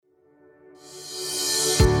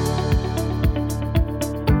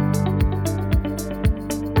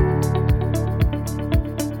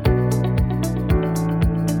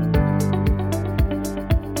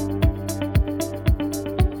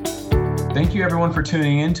you everyone for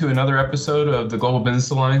tuning in to another episode of the Global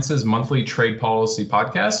Business Alliance's monthly trade policy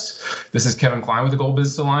podcast. This is Kevin Klein with the Global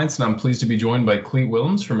Business Alliance, and I'm pleased to be joined by Clete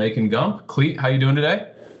Willems from Akin Gump. Clete, how you doing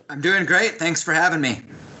today? I'm doing great. Thanks for having me.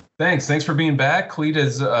 Thanks for being back. Clete,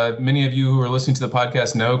 as many of you who are listening to the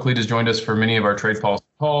podcast know, Clete has joined us for many of our trade policy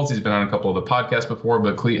calls. He's been on a couple of the podcasts before,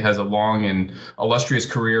 but Clete has a long and illustrious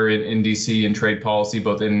career in DC in trade policy,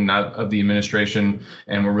 both in and out of the administration.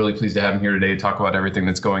 And we're really pleased to have him here today to talk about everything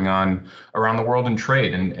that's going on around the world in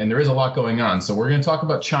trade. And there is a lot going on. So we're going to talk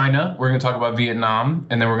about China, we're going to talk about Vietnam,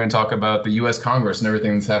 and then we're going to talk about the U.S. Congress and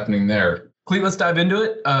everything that's happening there. Clete, let's dive into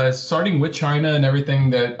it, starting with China and everything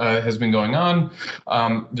that has been going on.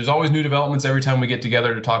 There's always new developments every time we get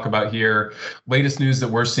together to talk about here. Latest news that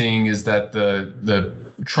we're seeing is that the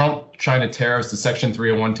Trump-China tariffs, the Section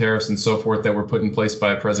 301 tariffs and so forth that were put in place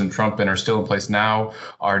by President Trump and are still in place now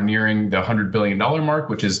are nearing the $100 billion mark,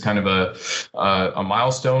 which is kind of a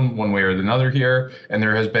milestone one way or another here. And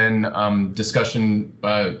there has been discussion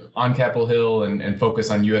on Capitol Hill and focus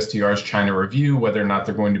on USTR's China review, whether or not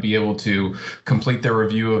they're going to be able to complete their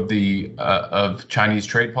review of Chinese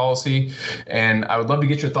trade policy. And I would love to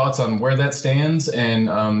get your thoughts on where that stands and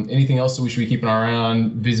anything else that we should be keeping our eye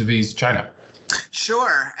on vis-a-vis China.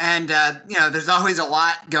 Sure. And, there's always a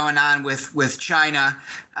lot going on with China.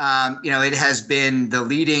 It has been the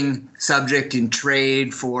leading subject in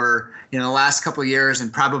trade for the last couple of years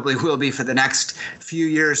and probably will be for the next few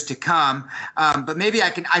years to come. But maybe I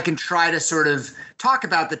can try to sort of talk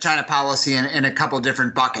about the China policy in a couple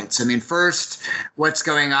different buckets. I mean, first, what's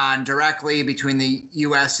going on directly between the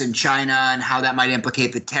U.S. and China and how that might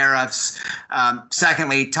implicate the tariffs.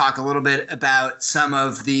 Secondly, talk a little bit about some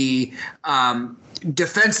of the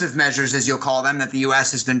defensive measures, as you'll call them, that the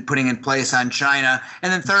U.S. has been putting in place on China.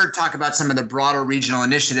 And then third, talk about some of the broader regional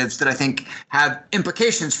initiatives that I think have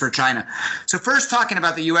implications for China. So first, talking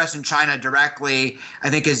about the U.S. and China directly,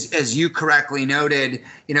 I think as you correctly noted,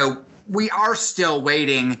 we are still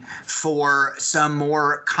waiting for some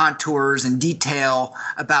more contours and detail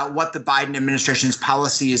about what the Biden administration's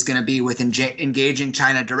policy is going to be with engaging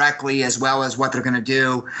China directly, as well as what they're going to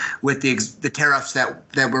do with the tariffs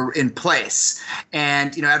that were in place.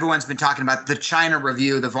 And, everyone's been talking about the China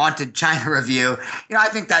review, the vaunted China review. I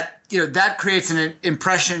think that that creates an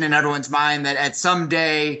impression in everyone's mind that at some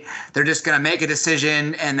day they're just going to make a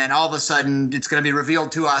decision and then all of a sudden it's going to be revealed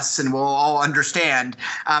to us and we'll all understand.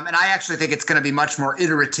 And I actually think it's going to be much more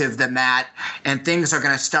iterative than that. And things are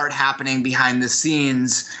going to start happening behind the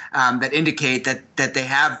scenes that indicate that they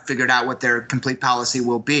have figured out what their complete policy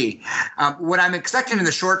will be. What I'm expecting in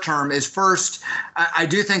the short term is first, I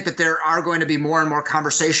do think that there are going to be more and more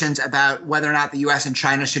conversations about whether or not the U.S. and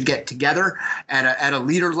China should get together at a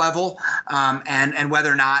leader level. And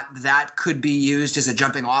whether or not that could be used as a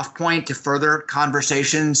jumping off point to further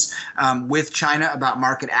conversations with China about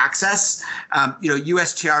market access.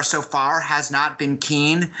 USTR so far has not been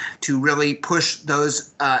keen to really push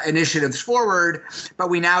those initiatives forward,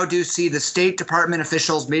 but we now do see the State Department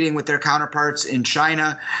officials meeting with their counterparts in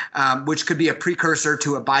China, which could be a precursor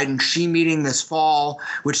to a Biden-Xi meeting this fall,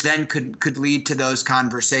 which then could lead to those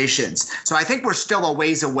conversations. So I think we're still a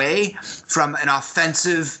ways away from an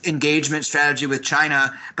offensive engagement strategy with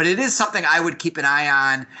China, but it is something I would keep an eye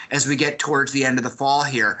on as we get towards the end of the fall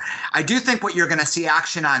here. I do think what you're going to see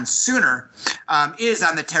action on sooner is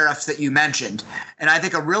on the tariffs that you mentioned. And I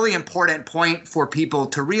think a really important point for people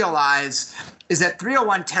to realize is that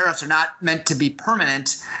 301 tariffs are not meant to be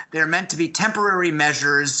permanent. They're meant to be temporary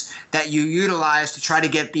measures that you utilize to try to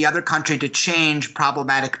get the other country to change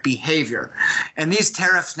problematic behavior. And these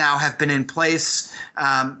tariffs now have been in place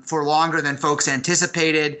for longer than folks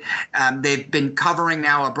anticipated. They've been covering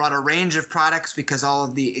now a broader range of products because all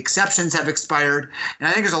of the exceptions have expired. And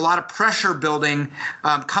I think there's a lot of pressure building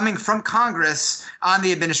coming from Congress on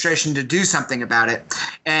the administration to do something about it.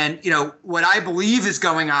 And, what I believe is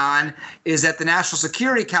going on is that the National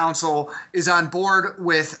Security Council is on board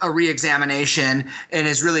with a reexamination and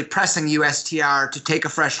is really pressing USTR to take a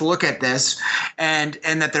fresh look at this, and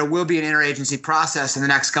that there will be an interagency process in the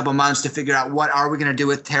next couple of months to figure out what are we going to do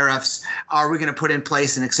with tariffs? Are we going to put in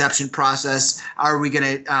place an exception process? Are we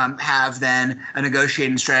going to have then a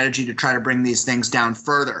negotiating strategy to try to bring these things down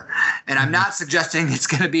further? And I'm not suggesting it's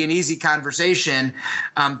going to be an easy conversation,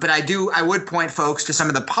 but I would point folks to some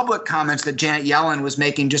of the public comments that Janet Yellen was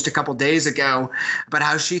making just a couple days ago ago about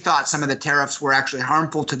how she thought some of the tariffs were actually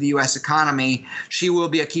harmful to the U.S. economy. She will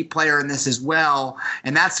be a key player in this as well.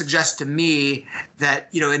 And that suggests to me that,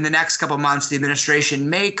 in the next couple of months, the administration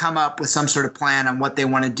may come up with some sort of plan on what they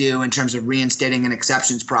want to do in terms of reinstating an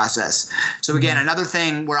exceptions process. So again, another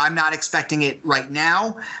thing where I'm not expecting it right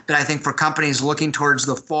now, but I think for companies looking towards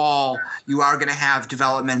the fall, you are going to have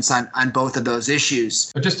developments on both of those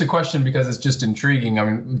issues. But just a question, because it's just intriguing. I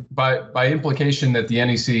mean, by implication that the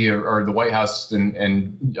NEC or the White House and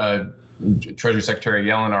Treasury Secretary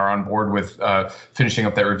Yellen are on board with finishing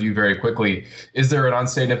up that review very quickly, is there an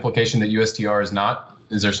on-state implication that USTR is not?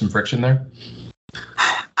 Is there some friction there?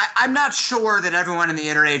 I'm not sure that everyone in the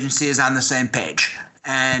interagency is on the same page.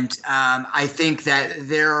 And I think that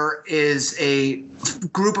there is a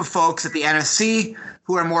group of folks at the NSC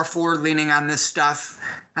who are more forward-leaning on this stuff.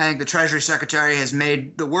 I think the Treasury Secretary has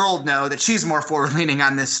made the world know that she's more forward-leaning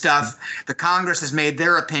on this stuff. The Congress has made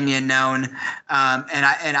their opinion known,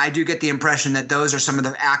 and I do get the impression that those are some of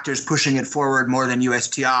the actors pushing it forward more than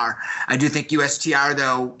USTR. I do think USTR,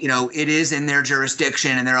 though, it is in their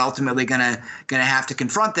jurisdiction, and they're ultimately going to have to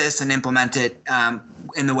confront this and implement it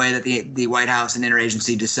in the way that the White House and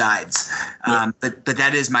interagency decides. But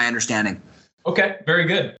that is my understanding. Okay, very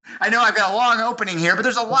good. I know I've got a long opening here, but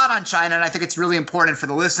there's a lot on China, and I think it's really important for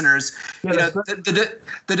the listeners. Yeah,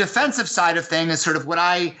 the defensive side of things is sort of what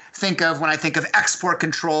I think of when I think of export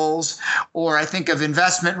controls, or I think of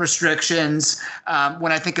investment restrictions,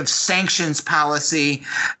 when I think of sanctions policy,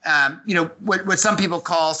 what some people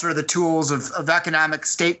call sort of the tools of economic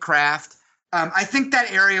statecraft. I think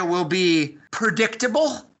that area will be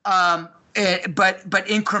predictable, but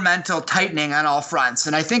incremental tightening on all fronts.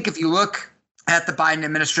 And I think if you look at the Biden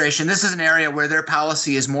administration, this is an area where their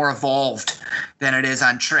policy is more evolved than it is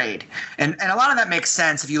on trade. And a lot of that makes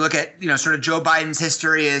sense if you look at, sort of Joe Biden's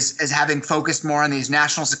history as having focused more on these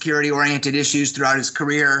national security oriented issues throughout his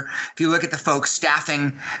career. If you look at the folks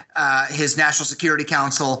staffing his National Security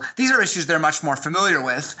Council, these are issues they're much more familiar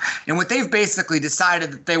with. And what they've basically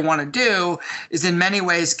decided that they want to do is in many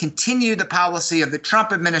ways continue the policy of the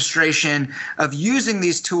Trump administration of using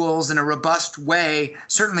these tools in a robust way,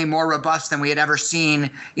 certainly more robust than we had ever seen,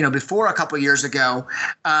 before a couple of years ago,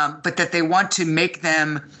 but that they want to make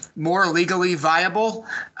them more legally viable.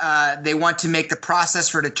 They want to make the process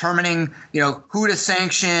for determining, who to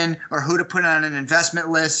sanction or who to put on an investment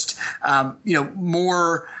list,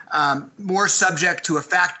 more subject to a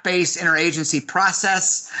fact-based interagency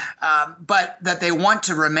process, but that they want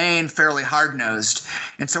to remain fairly hard-nosed.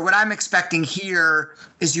 And so what I'm expecting here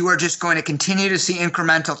is you are just going to continue to see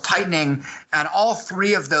incremental tightening on all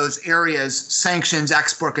three of those areas: sanctions,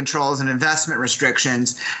 export controls, and investment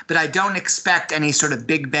restrictions. But I don't expect any sort of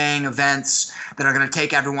big bang events that are going to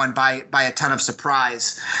take everyone by a ton of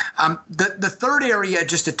surprise. The third area,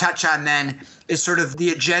 just to touch on then, is sort of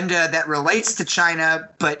the agenda that relates to China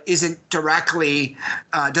but doesn't directly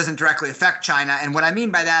affect China. And what I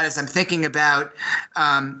mean by that is I'm thinking about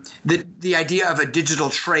the idea of a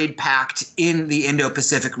digital trade pact in the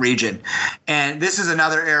Indo-Pacific region. And this is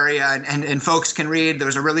another area, and folks can read. There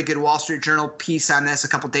was a really good Wall Street Journal piece on this a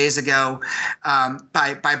couple days ago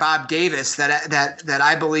by Bob Davis that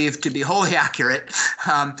I believe to be wholly accurate,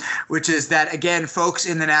 which is that, again, folks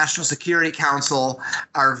in the National Security Council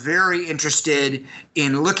are very interested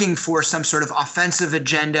in looking for some sort of offensive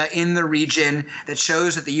agenda in the region that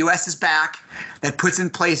shows that the U.S. is back, that puts in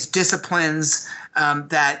place disciplines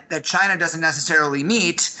that China doesn't necessarily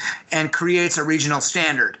meet, and creates a regional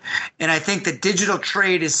standard. And I think that digital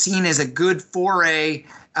trade is seen as a good foray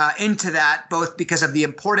into that, both because of the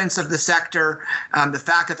importance of the sector, the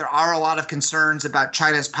fact that there are a lot of concerns about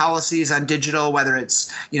China's policies on digital, whether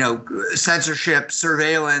it's censorship,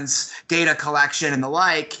 surveillance, data collection, and the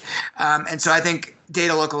like. And so I think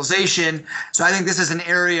data localization. So I think this is an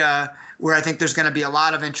area where I think there's going to be a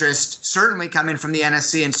lot of interest, certainly coming from the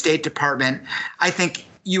NSC and State Department. I think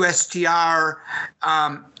USTR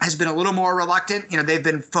has been a little more reluctant. They've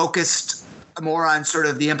been focused more on sort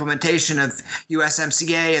of the implementation of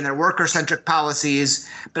USMCA and their worker-centric policies.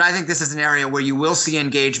 But I think this is an area where you will see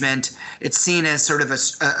engagement. It's seen as sort of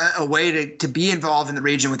a way to be involved in the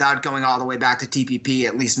region without going all the way back to TPP,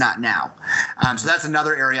 at least not now. So that's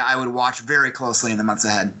another area I would watch very closely in the months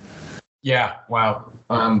ahead. Yeah. Wow.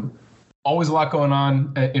 Always a lot going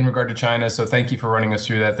on in regard to China. So thank you for running us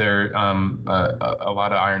through that. There a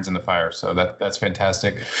lot of irons in the fire. So that's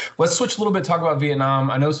fantastic. Let's switch a little bit, talk about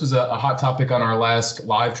Vietnam. I know this was a hot topic on our last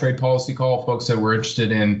live trade policy call. Folks that were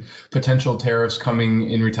interested in potential tariffs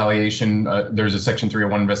coming in retaliation. There's a Section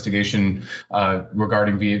 301 investigation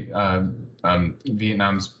regarding Vietnam's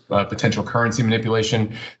potential currency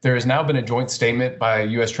manipulation. There has now been a joint statement by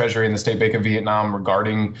U.S. Treasury and the State Bank of Vietnam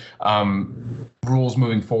regarding rules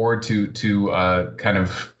moving forward to kind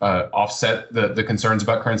of offset the concerns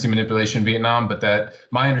about currency manipulation in Vietnam. But that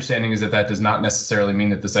my understanding is that does not necessarily mean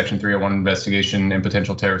that the Section 301 investigation and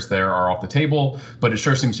potential tariffs there are off the table, but it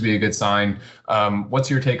sure seems to be a good sign. What's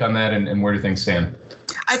your take on that, and where do things stand?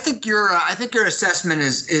 I think your assessment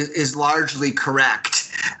is largely correct.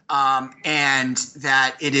 And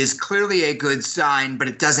that it is clearly a good sign, but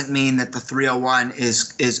it doesn't mean that the 301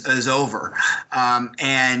 is over.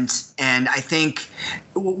 And I think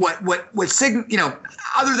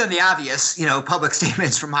other than the obvious, public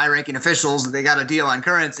statements from high-ranking officials that they got a deal on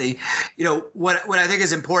currency, what I think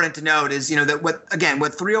is important to note is, that what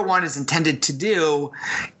 301 is intended to do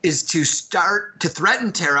is to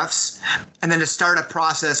threaten tariffs and then to start a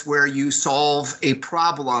process where you solve a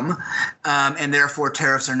problem, and therefore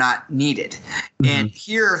tariffs are not needed. Mm-hmm. And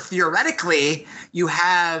here, theoretically, you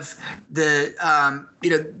have the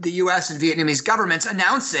U.S. and Vietnamese governments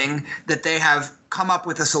announcing that they have come up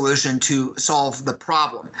with a solution to solve the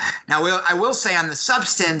problem. Now, I will say on the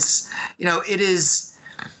substance, it is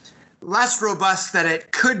less robust than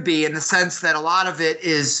it could be, in the sense that a lot of it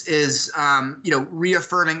is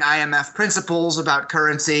reaffirming IMF principles about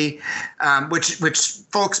currency, which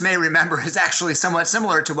folks may remember is actually somewhat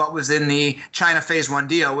similar to what was in the China Phase 1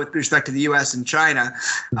 deal with respect to the U.S. and China.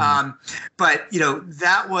 Mm-hmm. But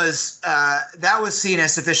that was seen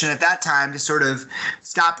as sufficient at that time to sort of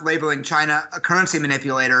stop labeling China a currency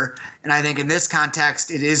manipulator. And I think in this context,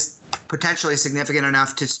 it is potentially significant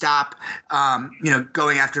enough to stop,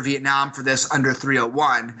 going after Vietnam for this under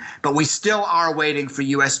 301. But we still are waiting for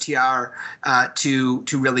USTR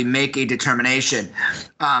to really make a determination.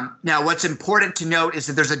 Now, what's important to note is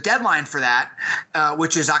that there's a deadline for that,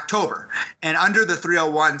 which is October. And under the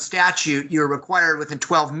 301 statute, you're required within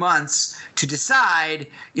 12 months to decide,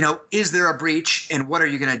 is there a breach and what are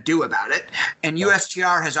you going to do about it? And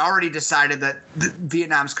USTR has already decided that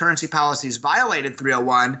Vietnam's currency policies violated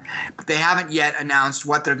 301, but they haven't yet announced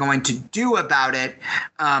what they're going to do about it.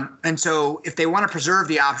 And so if they want to preserve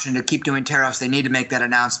the option to keep doing tariffs, they need to make that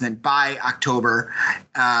announcement by October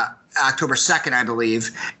 2nd, I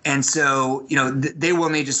believe. And so, they will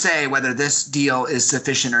need to say whether this deal is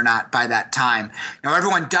sufficient or not by that time. Now,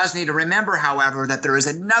 everyone does need to remember, however, that there is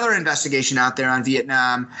another investigation out there on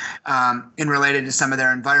Vietnam in related to some of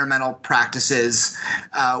their environmental practices,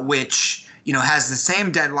 which has the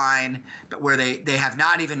same deadline, but where they have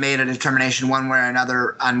not even made a determination one way or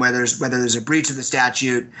another on whether there's a breach of the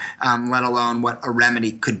statute, let alone what a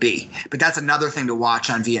remedy could be. But that's another thing to watch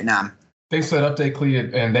on Vietnam. Thanks for that update,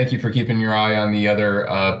 Clete, and thank you for keeping your eye on the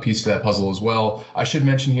other piece to that puzzle as well. I should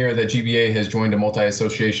mention here that GBA has joined a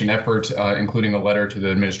multi-association effort, including a letter to the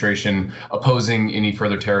administration opposing any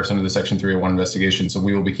further tariffs under the Section 301 investigation. So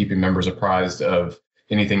we will be keeping members apprised of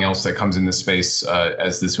anything else that comes in this space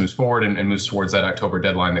as this moves forward and moves towards that October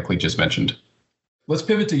deadline that Clete just mentioned. Let's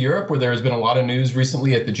pivot to Europe, where there has been a lot of news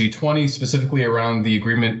recently at the G20, specifically around the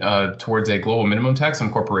agreement towards a global minimum tax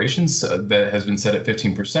on corporations that has been set at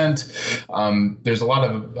 15%. There's a lot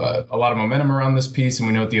of momentum around this piece, and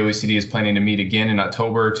we know that the OECD is planning to meet again in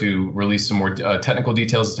October to release some more technical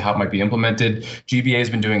details as to how it might be implemented. GBA has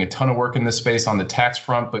been doing a ton of work in this space on the tax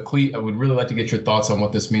front, but Clete, I would really like to get your thoughts on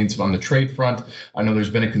what this means on the trade front. I know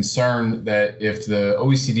there's been a concern that if the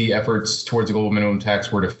OECD efforts towards a global minimum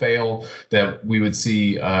tax were to fail, that we would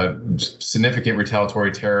see significant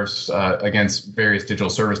retaliatory tariffs against various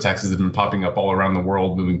digital service taxes that have been popping up all around the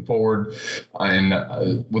world moving forward. And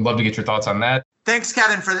would love to get your thoughts on that. Thanks,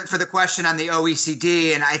 Kevin, for the question on the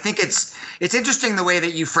OECD. And I think it's interesting the way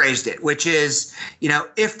that you phrased it, which is,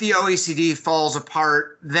 if the OECD falls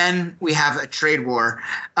apart, then we have a trade war.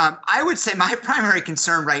 I would say my primary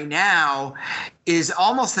concern right now is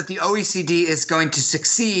almost that the OECD is going to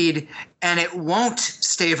succeed and it won't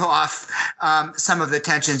stave off some of the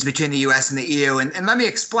tensions between the U.S. and the EU. And let me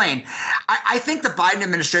explain. I think the Biden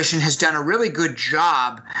administration has done a really good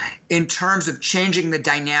job in terms of changing the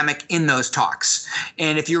dynamic in those talks.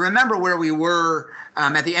 And if you remember where we were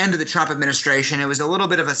at the end of the Trump administration, it was a little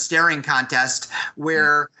bit of a staring contest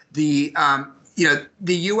where the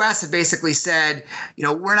the U.S. had basically said,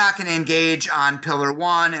 we're not going to engage on Pillar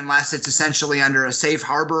 1 unless it's essentially under a safe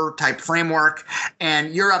harbor type framework.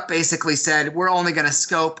 And Europe basically said, we're only going to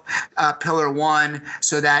scope Pillar 1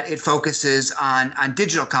 so that it focuses on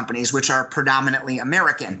digital companies, which are predominantly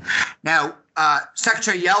American. Now,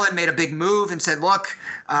 Secretary Yellen made a big move and said, look,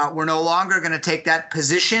 we're no longer going to take that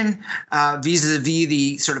position vis-a-vis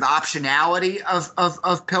the sort of optionality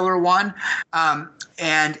of Pillar 1.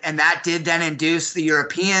 And that did then induce the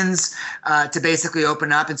Europeans to basically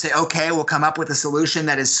open up and say, okay, we'll come up with a solution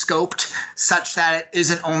that is scoped such that it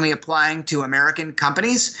isn't only applying to American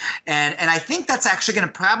companies. And I think that's actually going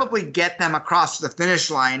to probably get them across the finish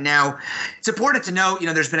line. Now, it's important to note,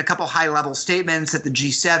 there's been a couple high-level statements at the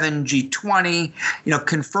G7, G20,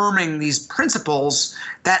 confirming these principles.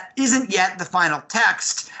 That isn't yet the final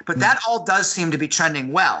text, but that all does seem to be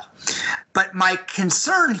trending well. But my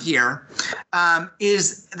concern here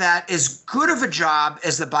is that as good of a job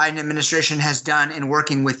as the Biden administration has done in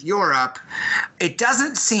working with Europe, it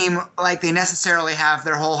doesn't seem like they necessarily have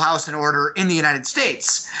their whole house in order in the United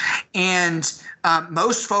States. And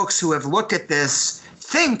most folks who have looked at this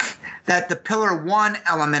think that the Pillar 1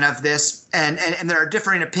 element of this, and there are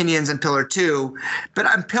differing opinions in Pillar 2, but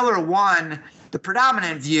on Pillar 1, the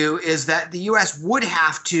predominant view is that the U.S. would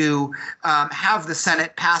have to have the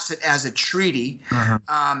Senate pass it as a treaty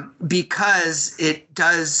because it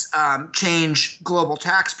does change global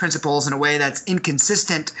tax principles in a way that's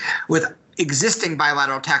inconsistent with existing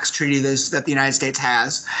bilateral tax treaties that the United States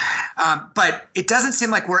has. But it doesn't seem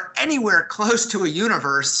like we're anywhere close to a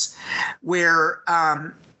universe where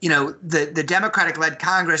the Democratic-led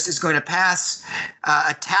Congress is going to pass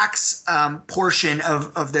a tax portion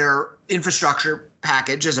of their infrastructure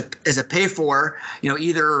package as a pay for,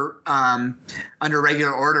 either under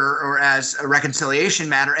regular order or as a reconciliation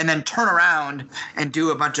matter, and then turn around and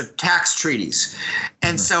do a bunch of tax treaties.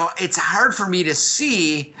 And so it's hard for me to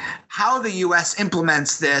see how the U.S.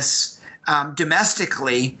 implements this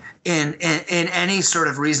domestically in any sort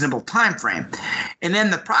of reasonable time frame. And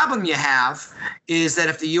then the problem you have is that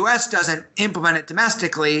if the U.S. doesn't implement it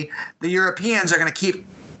domestically, the Europeans are going to keep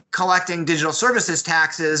collecting digital services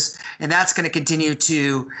taxes, and that's going to continue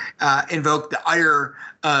to invoke the ire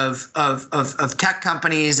of tech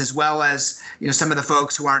companies, as well as some of the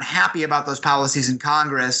folks who aren't happy about those policies in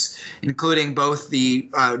Congress, including both the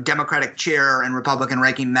Democratic chair and Republican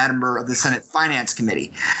ranking member of the Senate Finance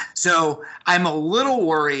Committee. So I'm a little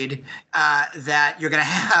worried that you're going to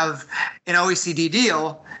have an OECD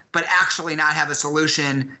deal, but actually not have a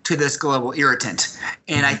solution to this global irritant.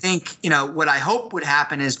 And I think, what I hope would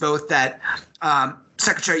happen is both that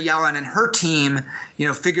Secretary Yellen and her team,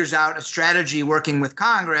 figures out a strategy working with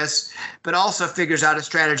Congress, but also figures out a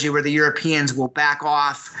strategy where the Europeans will back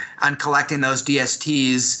off on collecting those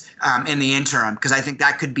DSTs in the interim, because I think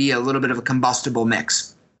that could be a little bit of a combustible mix.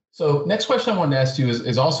 So next question I wanted to ask you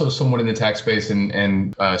is also somewhat in the tax space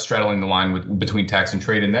and straddling the line between tax and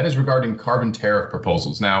trade, and that is regarding carbon tariff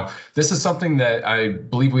proposals. Now, this is something that I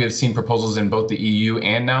believe we have seen proposals in both the EU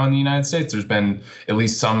and now in the United States. There's been at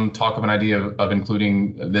least some talk of an idea of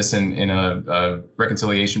including this in a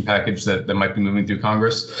reconciliation package that might be moving through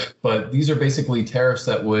Congress. But these are basically tariffs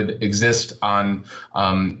that would exist on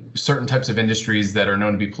certain types of industries that are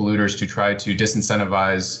known to be polluters to try to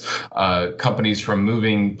disincentivize companies from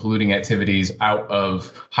moving polluting activities out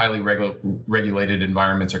of highly regulated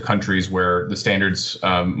environments or countries where the standards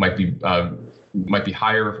might be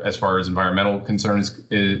higher as far as environmental concerns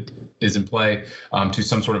is in play, to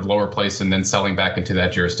some sort of lower place and then selling back into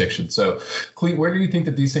that jurisdiction. So, Clete, where do you think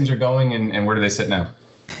that these things are going and where do they sit now?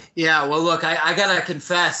 Yeah, well, look, I got to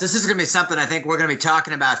confess, this is going to be something I think we're going to be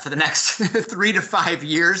talking about for the next 3 to 5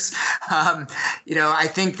 years. I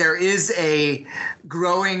think there is a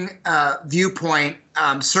growing viewpoint,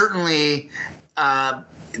 certainly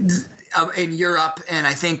in Europe, and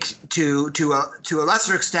I think to a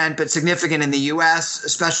lesser extent, but significant in the U.S.,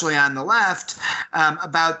 especially on the left,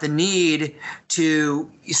 about the need to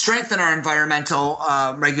strengthen our environmental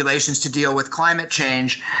regulations to deal with climate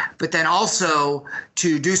change, but then also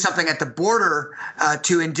to do something at the border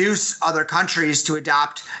to induce other countries to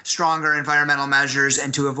adopt stronger environmental measures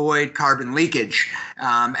and to avoid carbon leakage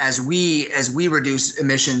as we reduce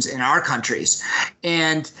emissions in our countries.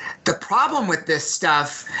 And the problem with this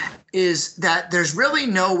stuff is that there's really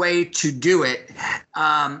no way to do it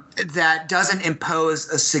that doesn't impose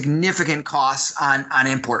a significant cost on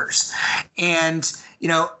importers. And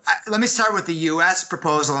let me start with the U.S.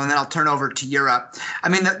 proposal, and then I'll turn over to Europe. I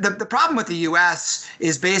mean, the problem with the U.S.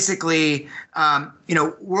 is basically,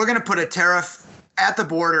 we're going to put a tariff at the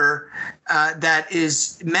border that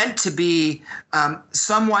is meant to be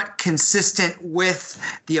somewhat consistent with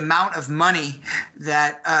the amount of money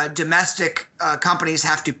that domestic companies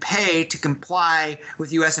have to pay to comply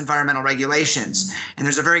with U.S. environmental regulations. And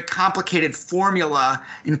there's a very complicated formula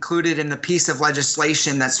included in the piece of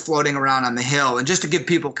legislation that's floating around on the Hill. And just to give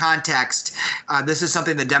people context, this is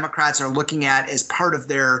something the Democrats are looking at as part of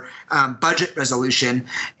their budget resolution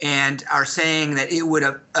and are saying that it would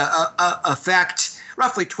affect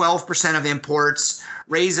roughly 12% of imports,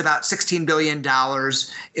 raise about $16 billion.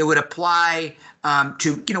 It would apply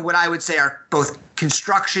to what I would say are both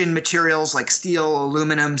construction materials like steel,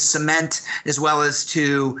 aluminum, cement, as well as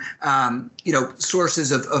to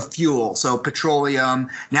sources of fuel, so petroleum,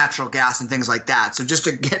 natural gas, and things like that. So just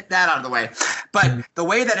to get that out of the way. But the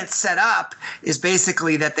way that it's set up is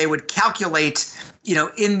basically that they would calculate,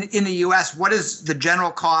 in the U.S., what is the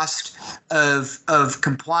general cost of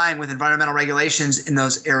complying with environmental regulations in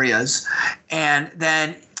those areas, and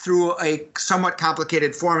then through a somewhat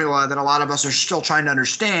complicated formula that a lot of us are still trying to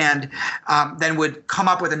understand, then would come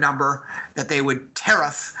up with a number that they would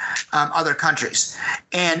tariff other countries.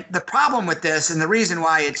 And the problem with this, and the reason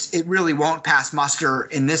why it really won't pass muster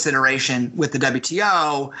in this iteration with the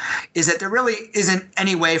WTO, is that there really isn't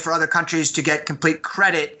any way for other countries to get complete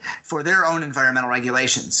credit for their own environmental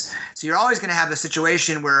regulations. So you're always going to have the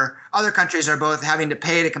situation where other countries are both having to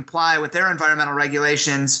pay to comply with their environmental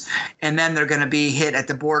regulations, and then they're going to be hit at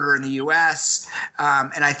the border in the U.S.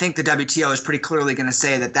 And I think the WTO is pretty clearly going to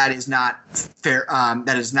say that is not fair.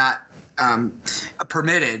 That is not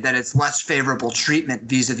permitted, that it's less favorable treatment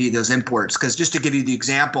vis-a-vis those imports. Because just to give you the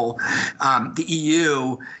example, the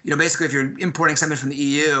EU, basically if you're importing something from the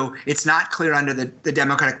EU, it's not clear under the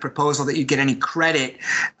Democratic proposal that you get any credit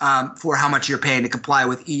for how much you're paying to comply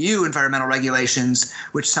with EU environmental regulations,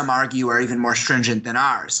 which some argue are even more stringent than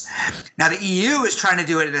ours. Now, the EU is trying to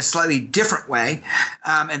do it in a slightly different way,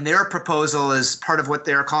 and their proposal is part of what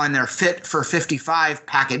they're calling their Fit for 55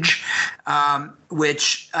 package,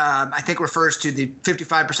 which I think refers to the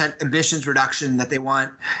 55% emissions reduction that they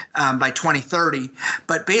want by 2030.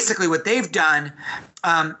 But basically what they've done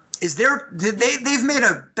is they've made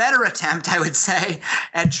a better attempt, I would say,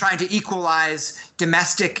 at trying to equalize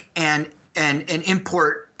domestic and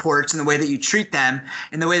import ports in the way that you treat them.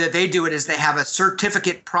 And the way that they do it is they have a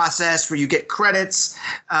certificate process where you get credits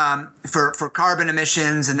for carbon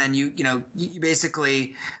emissions, and then you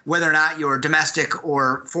basically, whether or not you're domestic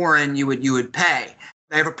or foreign, you would pay.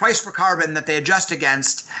 They have a price for carbon that they adjust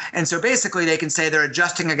against. And so basically they can say they're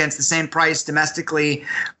adjusting against the same price domestically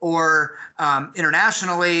or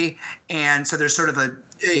internationally. And so there's sort of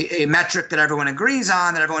a metric that everyone agrees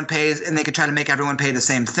on, that everyone pays, and they can try to make everyone pay the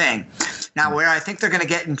same thing. Now, where I think they're going to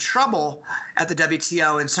get in trouble at the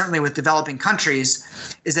WTO, and certainly with developing countries,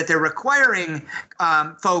 is that they're requiring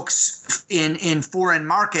folks in foreign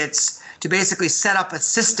markets to basically set up a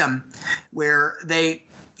system where they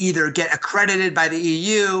either get accredited by the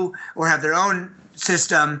EU or have their own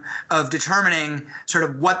system of determining sort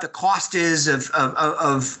of what the cost is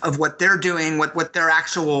of what they're doing, what their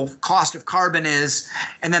actual cost of carbon is,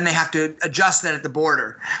 and then they have to adjust that at the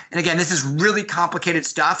border. And again, this is really complicated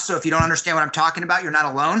stuff, so if you don't understand what I'm talking about, you're not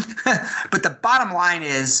alone. But the bottom line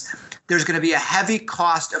is there's going to be a heavy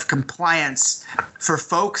cost of compliance for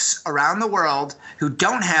folks around the world who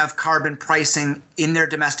don't have carbon pricing in their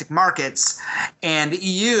domestic markets. And the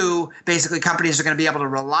EU, basically companies are going to be able to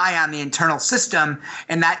rely on the internal system.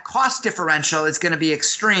 And that cost differential is going to be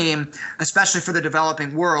extreme, especially for the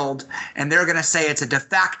developing world. And they're going to say it's a de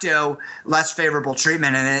facto less favorable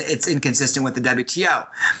treatment, and it's inconsistent with the WTO.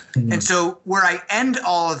 Mm-hmm. And so where I end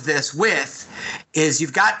all of this with is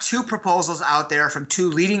you've got two proposals out there from two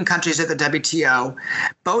leading countries at the WTO,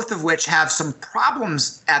 both of which have some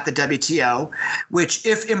problems at the WTO, which,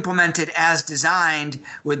 if implemented as designed,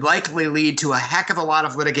 would likely lead to a heck of a lot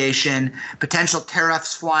of litigation, potential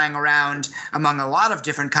tariffs flying around among a lot of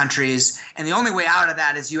different countries. And the only way out of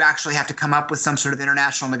that is you actually have to come up with some sort of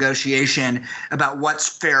international negotiation about what's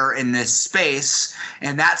fair in this space.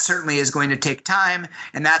 And that certainly is going to take time.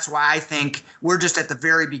 And that's why I think we're just at the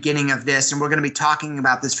very beginning of this, and we're going to be talking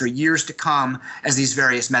about this for years to come as these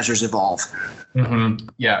various measures evolve. Mm-hmm.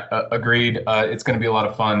 Yeah, agreed. It's going to be a lot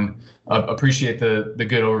of fun. Appreciate the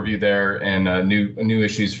good overview there, and new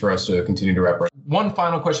issues for us to continue to wrap around. one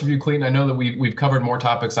final question for you, Clayton. I know that we've covered more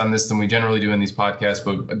topics on this than we generally do in these podcasts,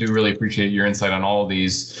 but I do really appreciate your insight on all of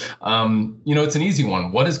these. It's an easy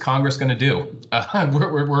one. What is Congress going to do?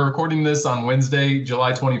 We're recording this on Wednesday,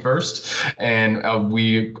 July 21st, and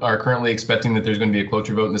we are currently expecting that there's going to be a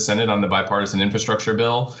cloture vote in the Senate on the bipartisan infrastructure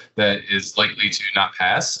bill that is likely to not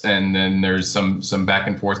pass. And then there's some back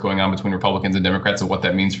and forth going on between Republicans and Democrats of what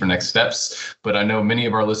that means for next steps. But I know many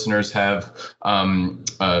of our listeners have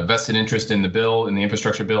vested interest in the bill, in the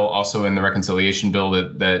infrastructure bill, also in the reconciliation bill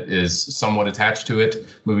that is somewhat attached to it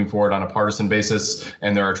moving forward on a partisan basis.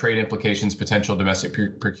 And there are trade implications, potential domestic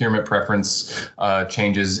procurement preference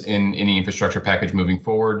changes in any infrastructure package moving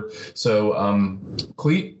forward. So,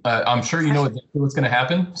 Clete, I'm sure you know exactly what's going to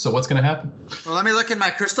happen. So what's going to happen? Well, let me look in my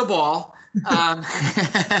crystal ball.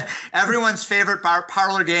 Everyone's favorite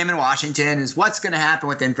parlor game in Washington is what's going to happen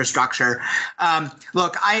with infrastructure.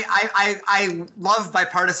 Look, I love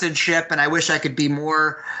bipartisanship, and I wish I could be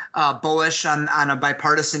more bullish on a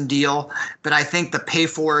bipartisan deal. But I think the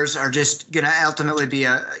pay-fors are just going to ultimately be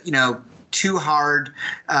too hard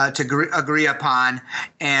to agree upon.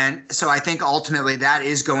 And so I think ultimately that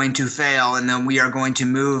is going to fail. And then we are going to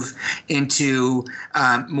move into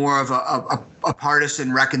more of a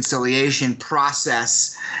partisan reconciliation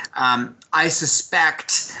process. I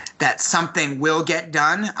suspect that something will get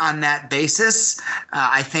done on that basis.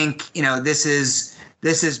 I think,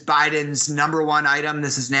 this is Biden's number one item.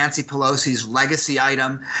 This is Nancy Pelosi's legacy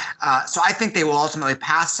item. So I think they will ultimately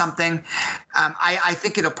pass something. I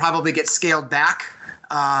think it'll probably get scaled back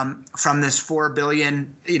from this $4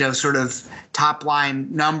 billion, sort of top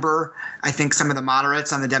line number. I think some of the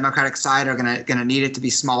moderates on the Democratic side are going to need it to be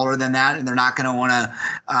smaller than that, and they're not going to want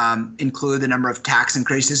to include the number of tax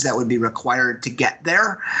increases that would be required to get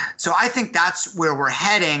there. So I think that's where we're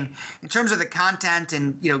heading in terms of the content.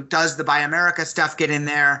 And does the Buy America stuff get in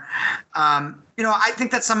there? I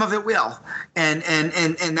think that some of it will, and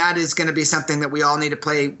that is going to be something that we all need to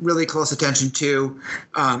pay really close attention to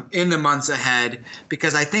in the months ahead,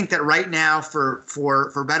 because I think that right now, for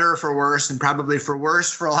better or for worse, and probably for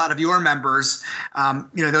worse for a lot of your members,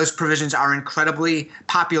 those provisions are incredibly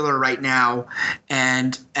popular right now,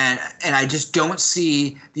 and I just don't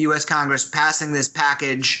see the U.S. Congress passing this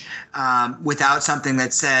package without something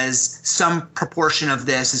that says some proportion of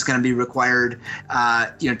this is going to be required,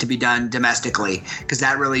 to be done domestically. Because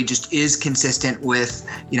that really just is consistent with,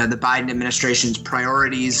 the Biden administration's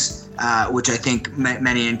priorities, which I think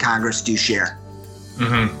many in Congress do share.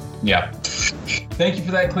 Mm-hmm. Yeah. Thank you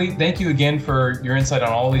for that, Clete. Thank you again for your insight on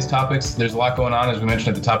all these topics. There's a lot going on, as we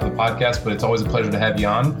mentioned at the top of the podcast, but it's always a pleasure to have you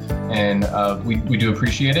on, and we do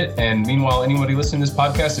appreciate it. And meanwhile, anybody listening to this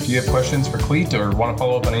podcast, if you have questions for Clete or want to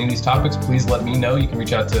follow up on any of these topics, please let me know. You can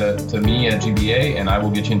reach out to me at GBA, and I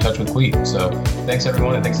will get you in touch with Clete. So thanks,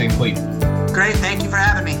 everyone, and thanks again, Clete. Great. Thank you for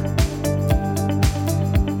having me.